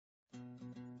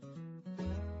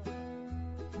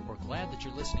glad that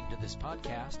you're listening to this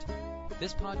podcast.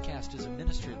 This podcast is a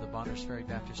ministry of the Bonners Ferry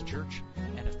Baptist Church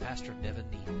and of Pastor Nevin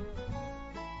Neal.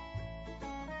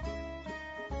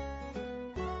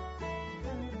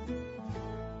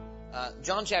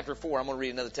 John chapter 4, I'm going to read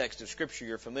another text of Scripture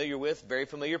you're familiar with, very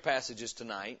familiar passages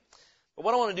tonight. But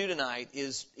what I want to do tonight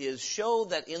is show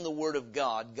that in the Word of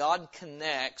God, God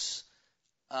connects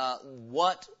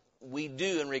what we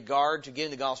do in regard to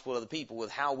getting the gospel to other people with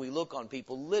how we look on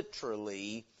people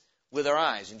literally with our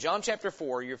eyes. In John chapter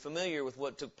 4, you're familiar with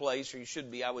what took place, or you should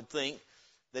be, I would think,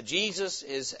 that Jesus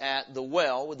is at the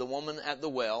well with the woman at the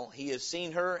well. He has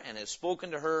seen her and has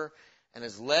spoken to her and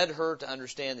has led her to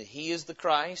understand that He is the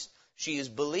Christ. She has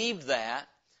believed that.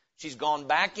 She's gone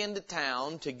back into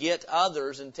town to get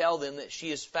others and tell them that she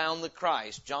has found the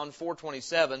Christ. John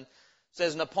 4:27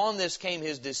 says, "And upon this came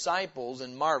His disciples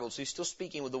and marveled." So He's still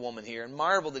speaking with the woman here. "And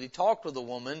marveled that He talked with the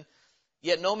woman.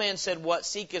 Yet no man said, What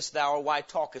seekest thou, or why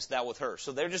talkest thou with her?"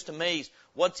 So they're just amazed.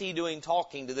 What's He doing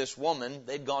talking to this woman?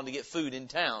 They'd gone to get food in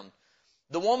town.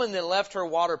 "The woman then left her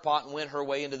water pot and went her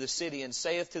way into the city, and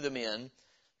saith to the men,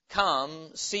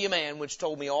 Come, see a man which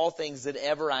told me all things that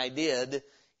ever I did.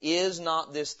 Is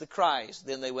not this the Christ?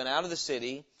 Then they went out of the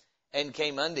city and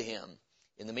came unto Him.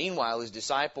 In the meanwhile His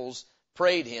disciples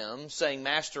prayed Him, saying,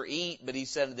 Master, eat. But He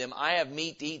said to them, I have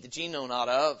meat to eat that ye know not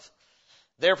of.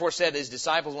 Therefore said His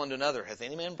disciples one to another, Hath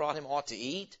any man brought Him aught to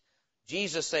eat?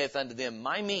 Jesus saith unto them,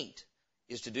 My meat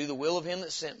is to do the will of Him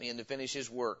that sent me, and to finish His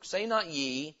work. Say not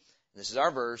ye," and this is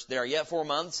our verse, "There are yet 4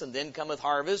 months, and then cometh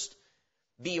harvest.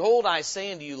 Behold, I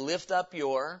say unto you, lift up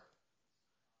your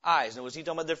eyes." Now, was He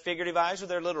talking about their figurative eyes or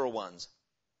their literal ones?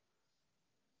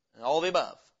 And all of the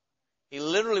above. He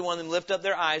literally wanted them to lift up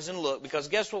their eyes and look, because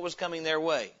guess what was coming their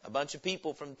way? A bunch of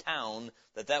people from town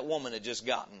that woman had just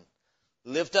gotten.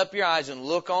 "Lift up your eyes and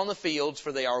look on the fields,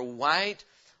 for they are white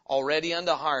already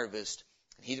unto harvest.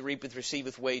 And he that reapeth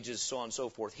receiveth wages," so on and so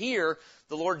forth. Here,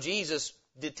 the Lord Jesus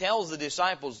tells the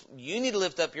disciples, you need to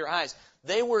lift up your eyes.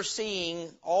 They were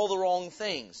seeing all the wrong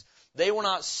things. They were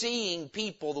not seeing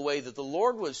people the way that the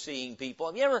Lord was seeing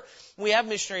people. We have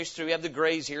missionaries through. We have the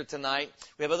Grays here tonight.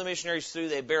 We have other missionaries through.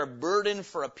 They bear a burden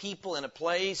for a people in a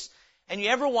place. And you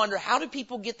ever wonder, how do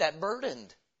people get that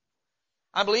burdened?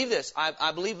 I believe this.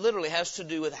 I believe literally has to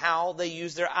do with how they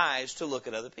use their eyes to look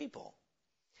at other people.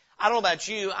 I don't know about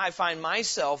you. I find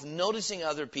myself noticing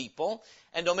other people.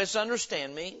 And don't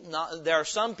misunderstand me. There are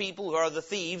some people who are the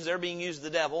thieves. They're being used of the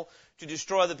devil to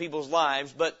destroy other people's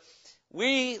lives. But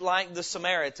we, like the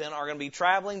Samaritan, are going to be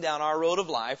traveling down our road of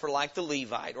life, or like the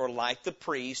Levite, or like the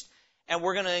priest, and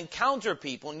we're going to encounter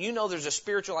people, and you know there's a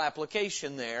spiritual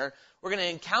application there. We're going to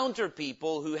encounter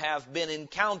people who have been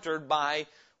encountered by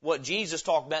what Jesus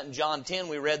talked about in John 10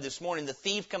 we read this morning. The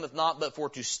thief cometh not but for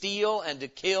to steal and to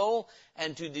kill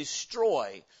and to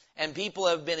destroy. And people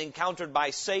have been encountered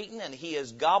by Satan, and he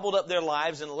has gobbled up their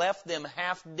lives and left them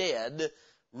half dead,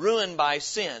 ruined by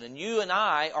sin. And you and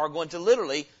I are going to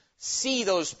literally see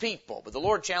those people. But the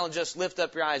Lord challenged us, lift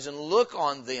up your eyes and look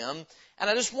on them. And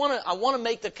I want to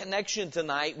make the connection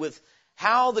tonight with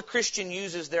how the Christian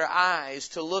uses their eyes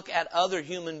to look at other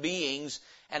human beings,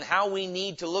 and how we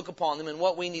need to look upon them and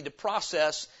what we need to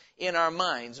process in our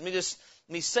minds. Let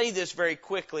me say this very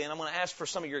quickly, and I'm going to ask for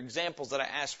some of your examples that I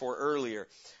asked for earlier.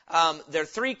 There are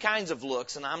 3 kinds of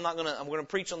looks, and I'm going to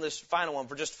preach on this final one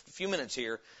for just a few minutes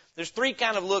here. There's 3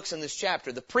 kinds of looks in this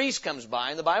chapter. The priest comes by,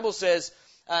 and the Bible says,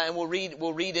 and we'll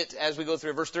read it as we go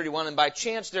through verse 31. "And by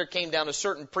chance there came down a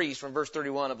certain priest," from verse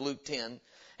 31 of Luke 10.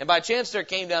 "And by chance there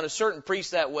came down a certain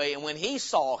priest that way, and when he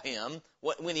saw him,"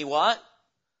 when he what?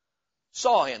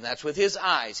 Saw him. That's with his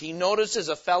eyes. He notices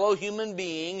a fellow human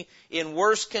being in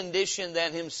worse condition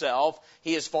than himself.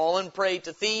 He has fallen prey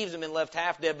to thieves and been left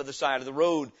half dead by the side of the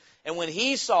road. And when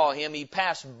he saw him, he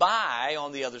passed by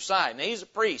on the other side. Now, he's a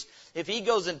priest. If he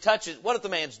goes and touches, what if the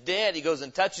man's dead? He goes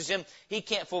and touches him. He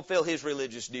can't fulfill his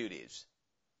religious duties.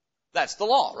 That's the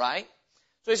law, right?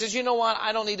 So he says, you know what?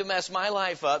 I don't need to mess my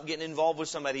life up getting involved with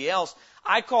somebody else.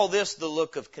 I call this the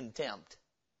look of contempt.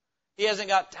 He hasn't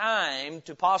got time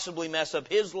to possibly mess up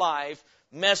his life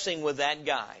messing with that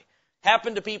guy.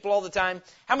 Happen to people all the time.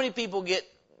 How many people get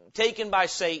taken by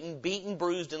Satan, beaten,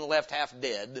 bruised, and left half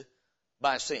dead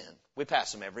by sin? We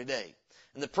pass them every day.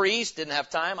 And the priest didn't have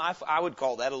time. I would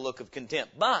call that a look of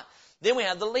contempt. But then we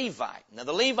have the Levite. Now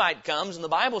the Levite comes, and the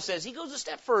Bible says he goes a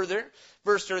step further.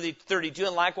 Verse 32,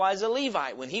 "And likewise the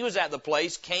Levite, when he was at the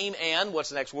place, came and," what's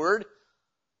the next word?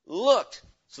 "Looked."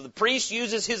 So the priest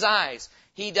uses his eyes.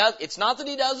 It's not that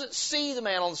he doesn't see the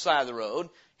man on the side of the road.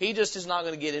 He just is not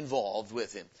going to get involved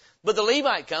with him. But the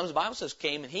Levite comes, the Bible says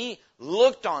came, and he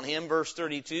looked on him, verse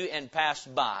 32, and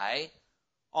passed by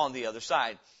on the other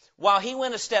side. while he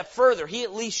went a step further, he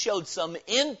at least showed some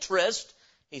interest.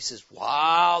 He says,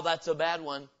 wow, that's a bad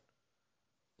one.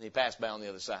 And he passed by on the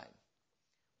other side.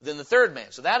 Then the third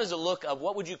man. So that is a look of,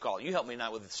 what would you call it? You help me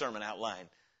now with the sermon outline.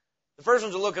 The first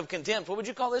one's a look of contempt. What would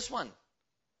you call this one?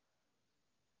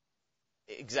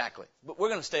 Exactly. But we're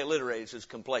going to stay alliterated, so it's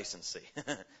complacency.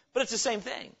 But it's the same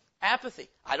thing. Apathy.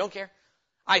 I don't care.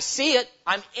 I see it.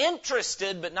 I'm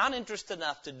interested, but not interested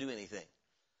enough to do anything.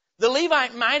 The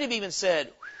Levite might have even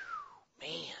said, man,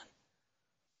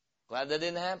 glad that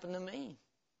didn't happen to me.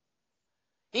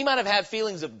 He might have had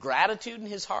feelings of gratitude in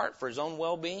his heart for his own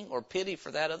well-being or pity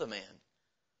for that other man.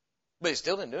 But he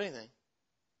still didn't do anything.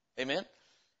 Amen?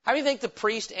 How do you think the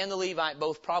priest and the Levite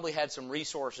both probably had some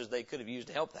resources they could have used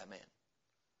to help that man?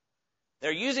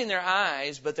 They're using their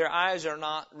eyes, but their eyes are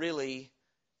not really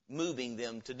moving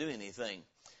them to do anything.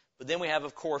 But then we have,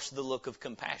 of course, the look of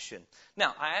compassion.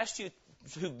 Now, I asked you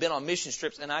who've been on mission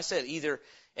trips, and I said either,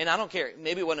 and I don't care,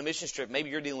 maybe it wasn't a mission trip, maybe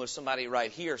you're dealing with somebody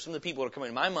right here. Some of the people that are coming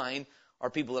to my mind are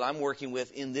people that I'm working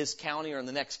with in this county or in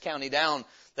the next county down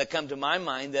that come to my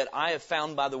mind that I have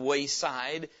found by the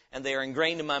wayside, and they are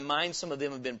ingrained in my mind. Some of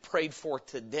them have been prayed for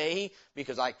today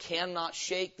because I cannot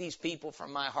shake these people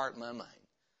from my heart and my mind.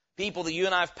 People that you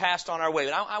and I have passed on our way.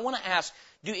 But I want to ask,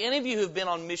 do any of you who have been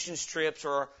on missions trips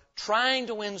or trying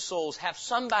to win souls have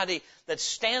somebody that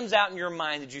stands out in your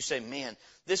mind that you say, man,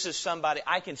 this is somebody,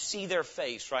 I can see their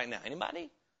face right now? Anybody?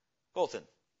 Colton.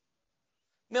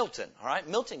 Milton, all right?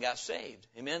 Milton got saved.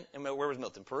 Amen? And where was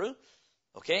Milton? Peru?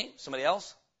 Okay. Somebody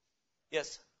else?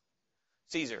 Yes.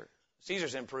 Caesar.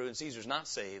 Caesar's in Peru and Caesar's not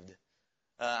saved.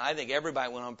 I think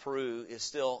everybody went on Peru is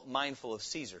still mindful of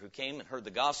Caesar, who came and heard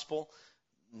the gospel,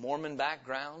 Mormon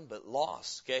background, but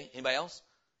lost. Okay. Anybody else?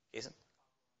 Jason?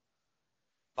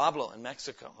 Pablo in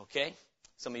Mexico. Okay.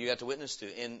 Some of you got to witness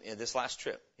to in this last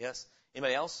trip. Yes.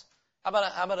 Anybody else? How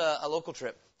about a local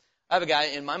trip? I have a guy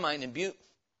in my mind in Butte.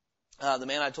 The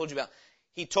man I told you about,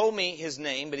 he told me his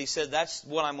name, but he said, that's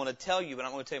what I'm going to tell you, but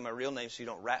I'm going to tell you my real name so you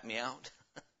don't rat me out.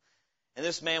 And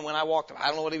this man, when I walked up, I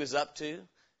don't know what he was up to.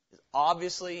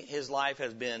 Obviously, his life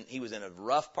has been, he was in a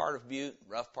rough part of Butte,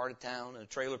 rough part of town, in a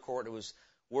trailer court that was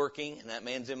working, and that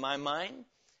man's in my mind.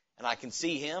 And I can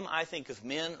see him. I think of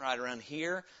men right around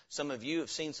here. Some of you have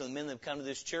seen some of the men that have come to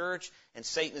this church, and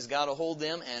Satan has got a hold of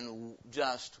them and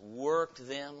just worked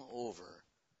them over.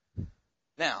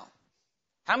 Now,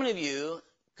 how many of you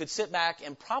could sit back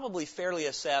and probably fairly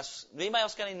assess? Anybody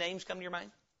else got any names come to your mind?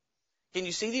 Can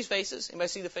you see these faces? Anybody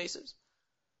see the faces?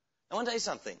 I want to tell you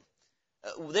something.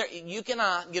 You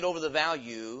cannot get over the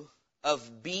value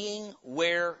of being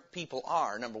where people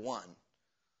are, number one.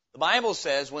 The Bible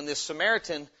says when this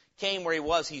Samaritan came where he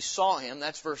was, he saw him.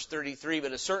 That's verse 33.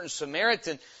 But a certain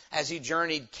Samaritan, as he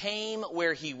journeyed, came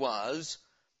where he was.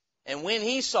 And when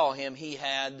he saw him, he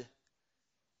had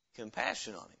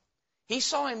compassion on him. He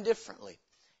saw him differently.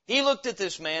 He looked at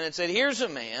this man and said, here's a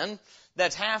man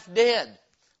that's half dead.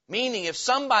 Meaning if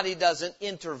somebody doesn't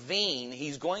intervene,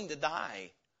 he's going to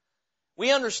die.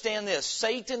 We understand this.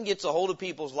 Satan gets a hold of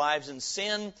people's lives in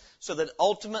sin so that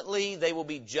ultimately they will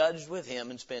be judged with him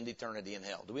and spend eternity in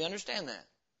hell. Do we understand that?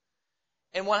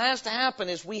 And what has to happen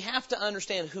is we have to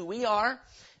understand who we are.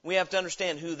 We have to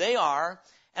understand who they are.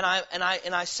 And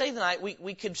I say tonight,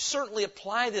 we could certainly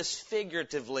apply this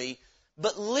figuratively.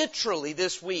 But literally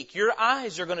this week, your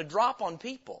eyes are going to drop on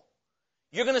people.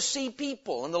 You're going to see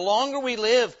people. And the longer we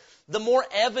live, the more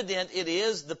evident it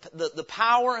is, the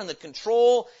power and the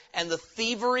control and the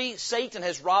thievery. Satan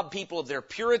has robbed people of their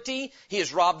purity. He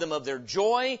has robbed them of their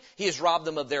joy. He has robbed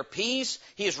them of their peace.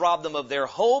 He has robbed them of their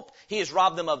hope. He has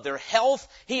robbed them of their health.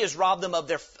 He has robbed them of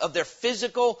their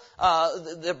physical,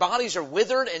 their bodies are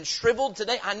withered and shriveled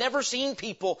today. I've never seen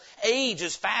people age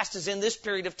as fast as in this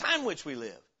period of time in which we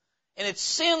live. And it's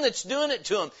sin that's doing it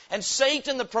to them. And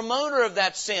Satan, the promoter of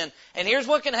that sin. And here's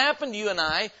what can happen to you and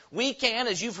I. We can,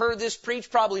 as you've heard this preached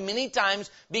probably many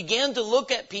times, begin to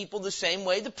look at people the same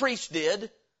way the priest did.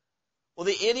 Well,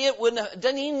 the idiot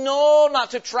didn't he know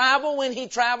not to travel when he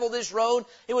traveled this road?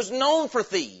 It was known for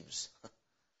thieves.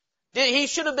 He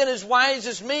should have been as wise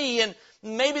as me. And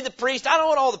maybe the priest, I don't know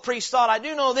what all the priests thought. I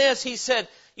do know this. He said,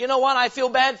 you know what, I feel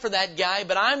bad for that guy,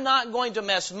 but I'm not going to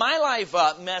mess my life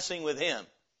up messing with him.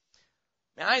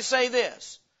 Now, I say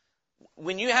this.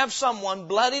 When you have someone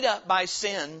bloodied up by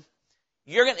sin,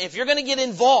 if you're going to get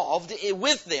involved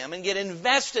with them and get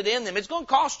invested in them, it's going to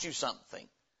cost you something.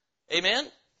 Amen?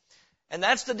 And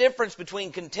that's the difference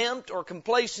between contempt or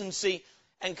complacency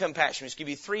and compassion. I'll just give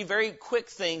you three very quick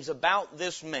things about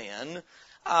this man.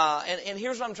 And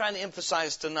here's what I'm trying to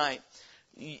emphasize tonight.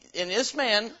 And this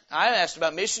man, I asked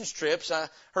about missions trips. I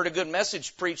heard a good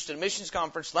message preached at a missions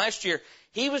conference last year.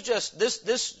 He was just,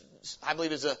 this I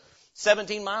believe is a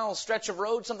 17-mile stretch of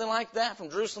road, something like that, from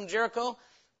Jerusalem to Jericho.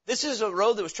 This is a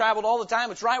road that was traveled all the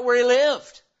time. It's right where he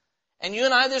lived. And you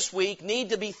and I this week need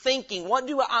to be thinking, what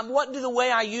do the way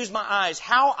I use my eyes,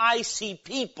 how I see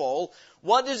people,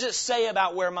 what does it say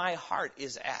about where my heart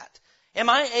is at? Am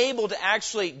I able to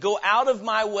actually go out of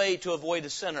my way to avoid a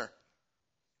sinner?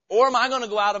 Or am I going to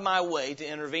go out of my way to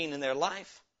intervene in their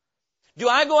life? Do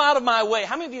I go out of my way?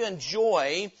 How many of you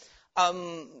enjoy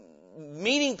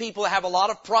meeting people that have a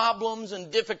lot of problems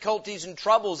and difficulties and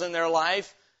troubles in their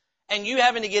life, and you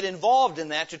having to get involved in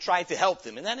that to try to help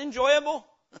them? Isn't that enjoyable?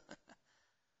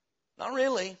 Not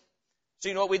really. So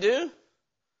you know what we do?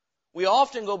 We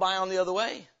often go by on the other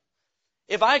way.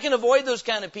 If I can avoid those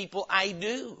kind of people, I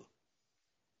do.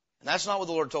 And that's not what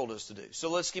the Lord told us to do.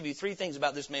 So let's give you 3 things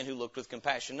about this man who looked with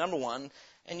compassion. Number 1,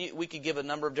 and we could give a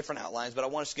number of different outlines, but I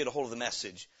want us to get a hold of the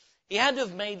message. He had to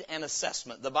have made an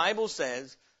assessment. The Bible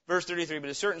says, verse 33,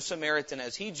 but a certain Samaritan,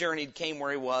 as he journeyed, came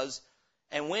where he was,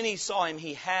 and when he saw him,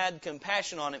 he had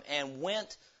compassion on him and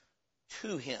went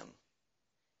to him.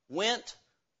 Went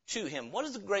to him. What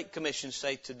does the Great Commission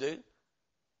say to do?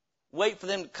 Wait for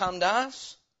them to come to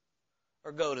us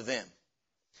or go to them?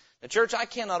 Now, church, I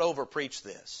cannot overpreach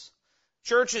this.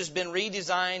 Church has been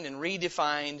redesigned and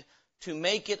redefined to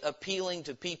make it appealing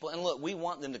to people. And look, we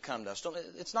want them to come to us.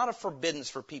 It's not a forbiddance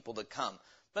for people to come.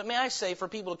 But may I say, for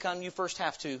people to come, you first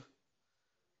have to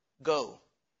go.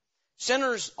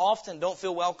 Sinners often don't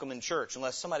feel welcome in church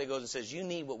unless somebody goes and says, you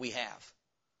need what we have.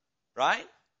 Right?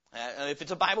 If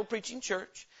it's a Bible preaching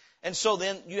church. And so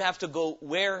then you have to go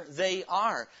where they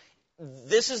are.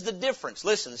 This is the difference.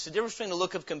 Listen, it's the difference between a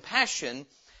look of compassion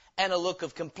and a look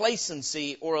of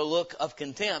complacency or a look of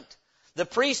contempt. The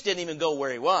priest didn't even go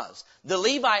where he was. The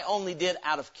Levite only did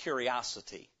out of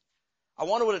curiosity. I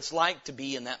wonder what it's like to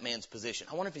be in that man's position.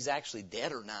 I wonder if he's actually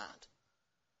dead or not.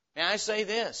 May I say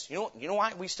this? You know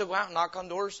why we still go out and knock on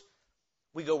doors?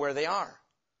 We go where they are.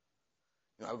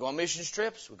 You know why we go on missions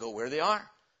trips? We go where they are.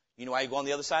 You know why you go on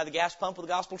the other side of the gas pump with a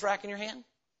gospel tract in your hand?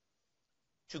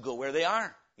 To go where they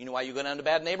are. You know why you go down to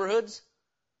bad neighborhoods?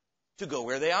 To go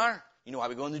where they are. You know why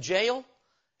we go into jail?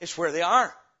 It's where they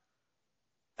are.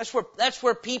 That's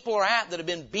where people are at that have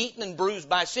been beaten and bruised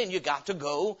by sin. You got to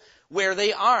go where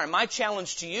they are. My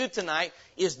challenge to you tonight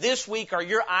is this week, are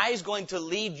your eyes going to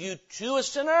lead you to a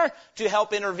sinner to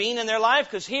help intervene in their life?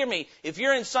 Because hear me, if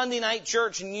you're in Sunday night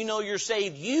church and you know you're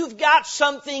saved, you've got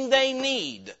something they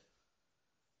need.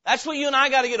 That's what you and I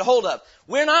got to get a hold of.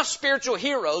 We're not spiritual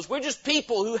heroes. We're just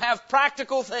people who have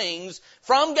practical things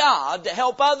from God to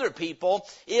help other people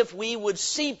if we would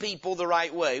see people the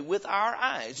right way with our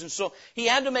eyes. And so he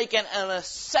had to make an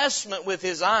assessment with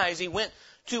his eyes. He went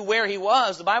to where he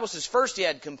was. The Bible says first he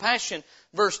had compassion,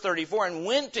 verse 34, and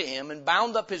went to him and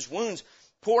bound up his wounds,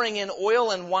 pouring in oil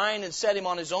and wine, and set him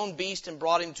on his own beast and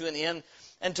brought him to an inn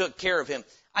and took care of him.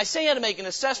 I say he had to make an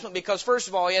assessment because first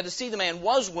of all he had to see the man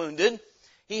was wounded.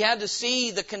 He had to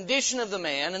see the condition of the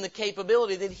man and the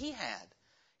capability that he had.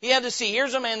 He had to see,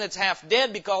 here's a man that's half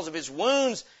dead because of his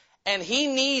wounds, and he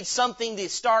needs something to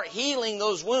start healing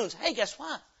those wounds. Hey, guess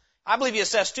what? I believe he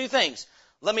assessed 2 things.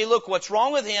 Let me look what's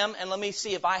wrong with him, and let me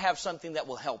see if I have something that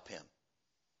will help him.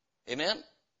 Amen?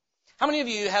 How many of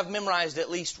you have memorized at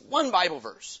least one Bible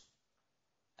verse?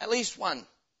 At least one.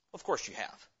 Of course you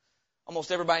have.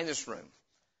 Almost everybody in this room.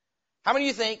 How many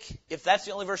of you think, if that's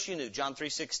the only verse you knew, John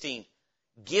 3:16,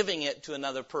 giving it to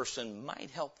another person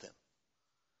might help them?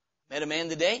 Met a man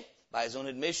today, by his own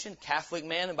admission, Catholic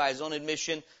man, and by his own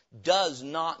admission, does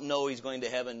not know he's going to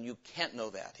heaven. You can't know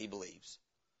that, he believes.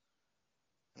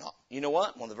 No, you know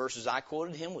what? One of the verses I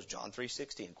quoted him was John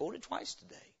 3:16. Quoted twice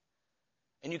today.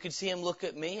 And you could see him look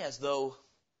at me as though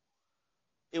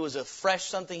it was a fresh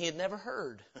something he had never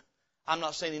heard. I'm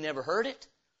not saying he never heard it.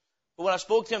 But what I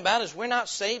spoke to him about is we're not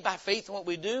saved by faith in what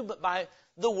we do, but by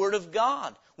the Word of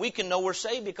God. We can know we're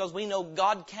saved because we know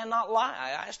God cannot lie.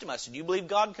 I asked him, I said, do you believe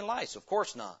God can lie? He said, of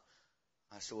course not.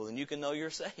 I said, well, then you can know you're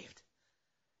saved.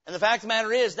 And the fact of the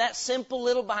matter is, that simple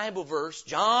little Bible verse,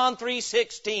 John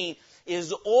 3:16,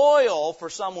 is oil for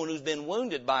someone who's been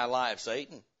wounded by a lie of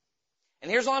Satan.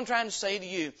 And here's all I'm trying to say to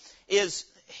you is,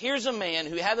 here's a man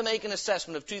who had to make an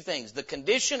assessment of 2 things. The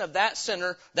condition of that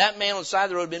sinner, that man on the side of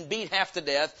the road, had been beat half to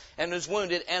death and was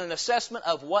wounded, and an assessment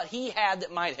of what he had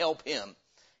that might help him.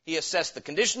 He assessed the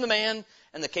condition of the man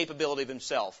and the capability of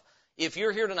himself. If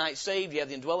you're here tonight saved, you have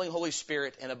the indwelling Holy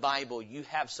Spirit and a Bible, you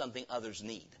have something others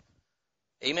need.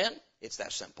 Amen? It's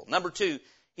that simple. Number 2,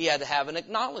 he had to have an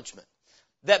acknowledgement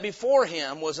that before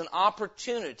him was an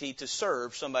opportunity to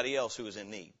serve somebody else who was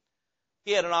in need.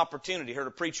 He had an opportunity. He heard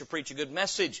a preacher preach a good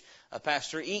message,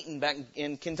 Pastor Eaton back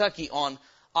in Kentucky, on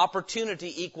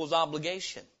opportunity equals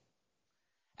obligation.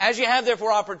 As you have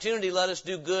therefore opportunity, let us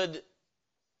do good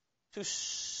to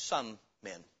some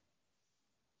men.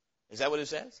 Is that what it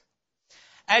says?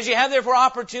 As you have therefore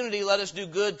opportunity, let us do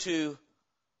good to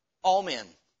all men,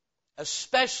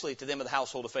 especially to them of the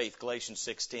household of faith, Galatians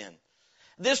 6:10.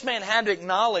 This man had to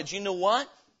acknowledge, you know what?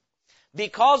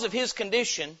 Because of his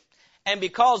condition and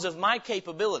because of my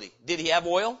capability, did he have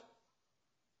oil?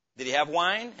 Did he have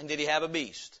wine? And did he have a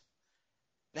beast?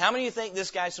 Now, how many of you think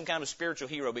this guy's some kind of spiritual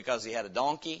hero because he had a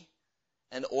donkey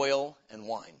and oil and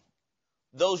wine?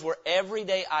 Those were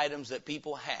everyday items that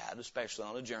people had, especially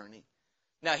on a journey.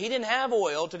 Now, he didn't have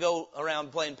oil to go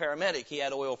around playing paramedic. He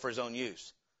had oil for his own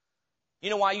use. You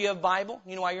know why you have Bible?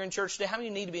 You know why you're in church today? How many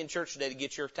of you need to be in church today to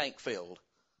get your tank filled?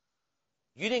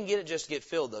 You didn't get it just to get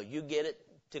filled, though. You get it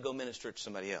to go minister it to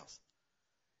somebody else.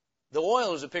 The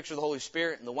oil is a picture of the Holy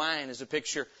Spirit, and the wine is a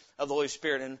picture of the Holy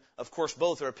Spirit. And, of course,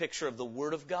 both are a picture of the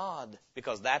Word of God,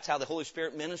 because that's how the Holy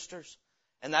Spirit ministers.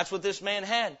 And that's what this man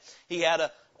had. He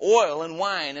had oil and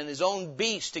wine and his own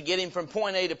beast to get him from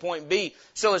point A to point B.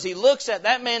 So as he looks at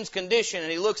that man's condition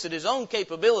and he looks at his own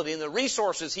capability and the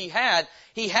resources he had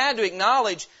to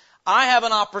acknowledge, I have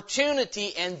an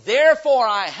opportunity and therefore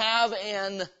I have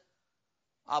an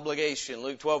obligation.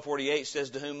 Luke 12:48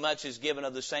 says, to whom much is given,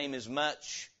 of the same is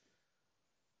much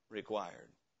required.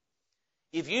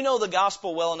 If you know the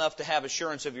gospel well enough to have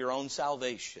assurance of your own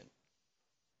salvation,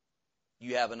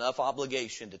 you have enough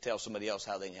obligation to tell somebody else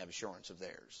how they can have assurance of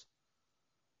theirs.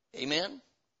 Amen?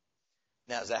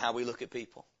 Now, is that how we look at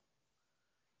people?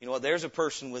 You know what? There's a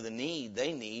person with a need.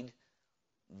 They need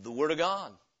the Word of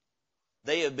God.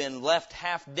 They have been left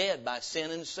half dead by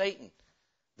sin and Satan.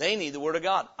 They need the Word of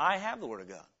God. I have the Word of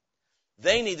God.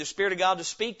 They need the Spirit of God to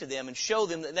speak to them and show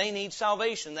them that they need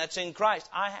salvation. That's in Christ.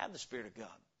 I have the Spirit of God.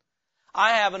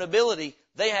 I have an ability.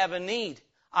 They have a need.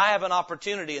 I have an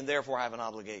opportunity, and therefore I have an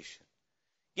obligation.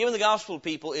 Giving the gospel to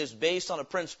people is based on a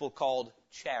principle called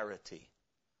charity.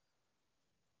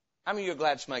 How many of you are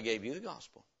glad somebody gave you the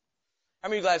gospel? How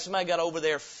many of you are glad somebody got over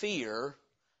their fear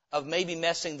of maybe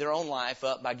messing their own life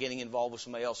up by getting involved with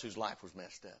somebody else whose life was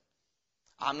messed up?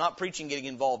 I'm not preaching getting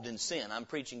involved in sin. I'm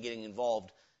preaching getting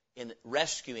involved in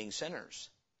rescuing sinners.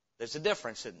 There's a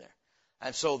difference in there.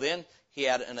 And so then he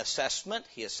had an assessment.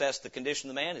 He assessed the condition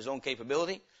of the man, his own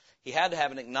capability. He had to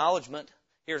have an acknowledgement.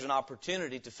 Here's an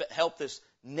opportunity to help this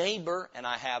neighbor, and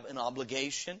I have an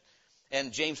obligation.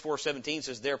 And James 4:17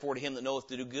 says, therefore to him that knoweth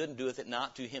to do good and doeth it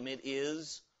not, to him it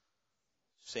is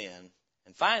sin.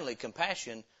 And finally,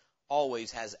 compassion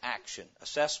always has action.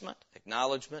 Assessment,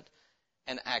 acknowledgement,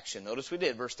 and action. Notice we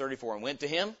did, verse 34, and went to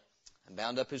him and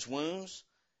bound up his wounds,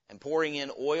 and pouring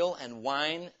in oil and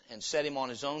wine, and set him on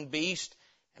his own beast,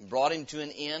 and brought him to an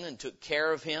inn, and took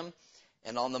care of him.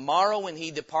 And on the morrow when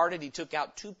he departed, he took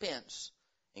out 2 pence,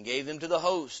 and gave them to the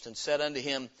host, and said unto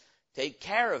him, take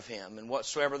care of him, and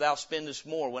whatsoever thou spendest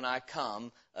more, when I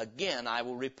come, again I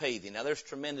will repay thee. Now there's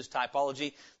tremendous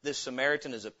typology. This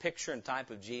Samaritan is a picture and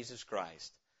type of Jesus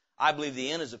Christ. I believe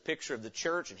the inn is a picture of the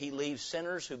church, and he leaves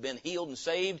sinners who've been healed and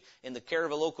saved in the care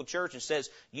of a local church and says,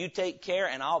 you take care,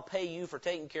 and I'll pay you for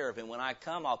taking care of him. When I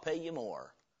come, I'll pay you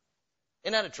more.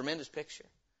 Isn't that a tremendous picture?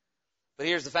 But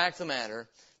here's the fact of the matter.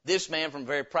 This man, from a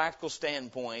very practical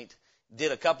standpoint,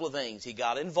 did a couple of things. He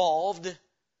got involved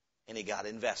and he got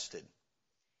invested.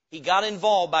 He got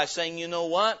involved by saying, you know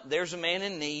what? There's a man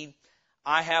in need.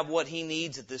 I have what he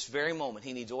needs at this very moment.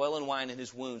 He needs oil and wine in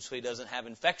his wounds so he doesn't have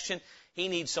infection. He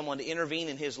needs someone to intervene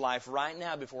in his life right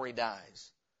now before he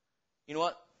dies. You know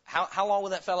what? How long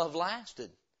would that fellow have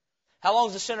lasted? How long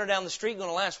is the sinner down the street going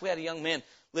to last? We had a young man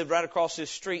lived right across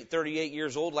this street, 38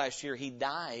 years old last year. He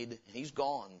died and he's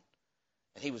gone.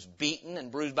 And he was beaten and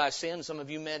bruised by sin. Some of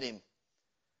you met him.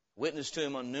 Witnessed to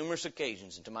him on numerous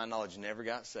occasions, and to my knowledge, never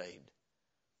got saved.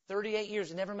 38 years,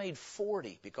 he never made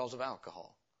 40 because of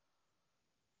alcohol.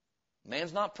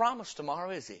 Man's not promised tomorrow,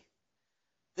 is he?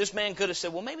 This man could have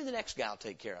said, well, maybe the next guy will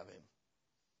take care of him.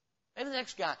 Maybe the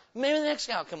next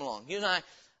guy will come along. You and I,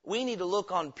 we need to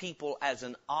look on people as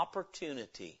an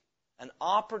opportunity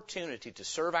to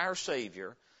serve our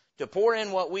Savior, to pour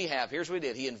in what we have. Here's what he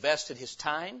did. He invested his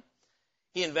time.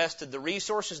 He invested the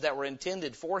resources that were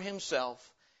intended for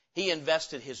himself. He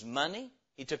invested his money.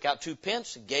 He took out 2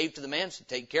 pence and gave to the man, said,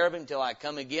 take care of him until I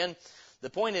come again. The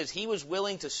point is, he was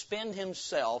willing to spend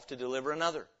himself to deliver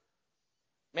another.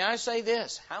 May I say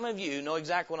this? How many of you know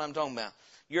exactly what I'm talking about?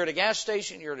 You're at a gas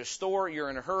station, you're at a store, you're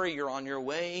in a hurry, you're on your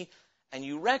way, and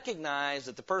you recognize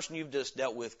that the person you've just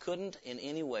dealt with couldn't in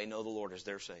any way know the Lord as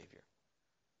their Savior.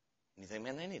 And you think,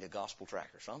 man, they need a gospel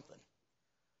tract or something.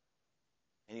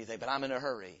 And you think, but I'm in a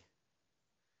hurry.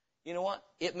 You know what?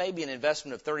 It may be an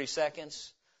investment of 30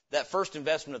 seconds. That first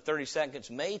investment of 30 seconds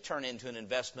may turn into an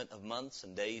investment of months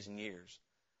and days and years.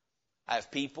 I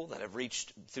have people that have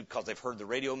reached through because they've heard the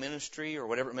radio ministry or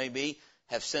whatever it may be,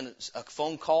 have sent a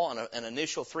phone call, and an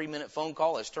initial 3-minute phone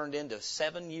call has turned into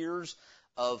 7 years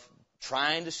of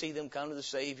trying to see them come to the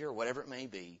Savior, whatever it may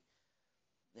be.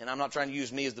 And I'm not trying to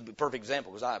use me as the perfect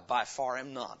example, because I by far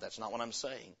am not. That's not what I'm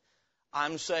saying.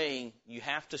 I'm saying you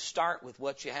have to start with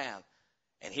what you have.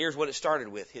 And here's what it started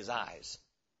with, his eyes.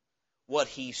 What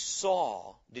he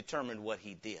saw determined what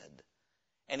he did.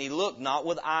 And he looked not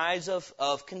with eyes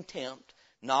of contempt,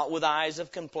 not with eyes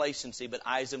of complacency, but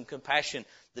eyes of compassion.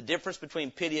 The difference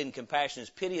between pity and compassion is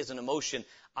pity is an emotion.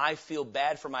 I feel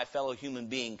bad for my fellow human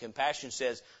being. Compassion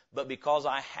says, but because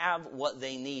I have what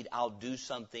they need, I'll do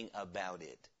something about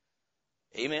it.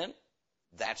 Amen?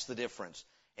 That's the difference.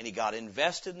 And he got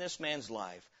invested in this man's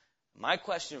life. My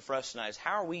question for us tonight is,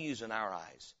 how are we using our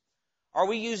eyes? Are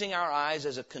we using our eyes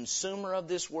as a consumer of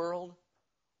this world,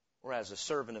 or as a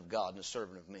servant of God and a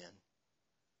servant of men?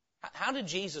 How did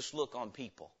Jesus look on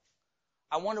people?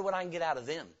 I wonder what I can get out of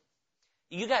them.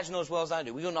 You guys know as well as I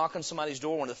do. We go knock on somebody's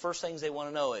door. One of the first things they want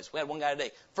to know is, we had one guy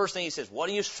today. First thing he says, what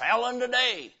are you selling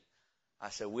today? I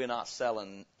said, we're not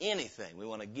selling anything. We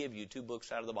want to give you 2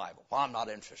 books out of the Bible. Well, I'm not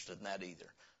interested in that either.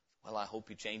 Well, I hope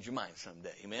you change your mind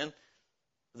someday. Amen?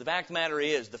 But the fact of the matter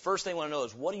is, the first thing I want to know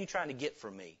is, what are you trying to get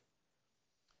from me?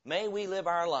 May we live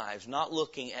our lives not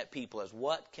looking at people as,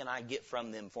 what can I get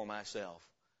from them for myself?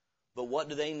 But what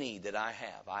do they need that I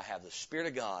have? I have the Spirit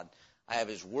of God. I have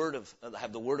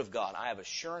the Word of God. I have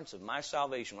assurance of my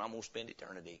salvation when I'm going to spend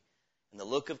eternity. And the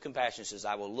look of compassion says,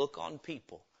 I will look on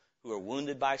people who are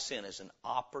wounded by sin as an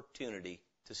opportunity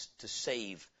to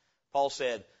save. Paul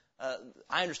said,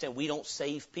 I understand we don't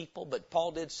save people, but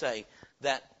Paul did say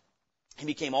that he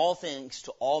became all things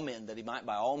to all men, that he might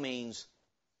by all means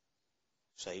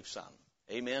save some.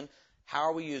 Amen? How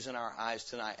are we using our eyes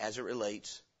tonight as it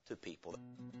relates to people?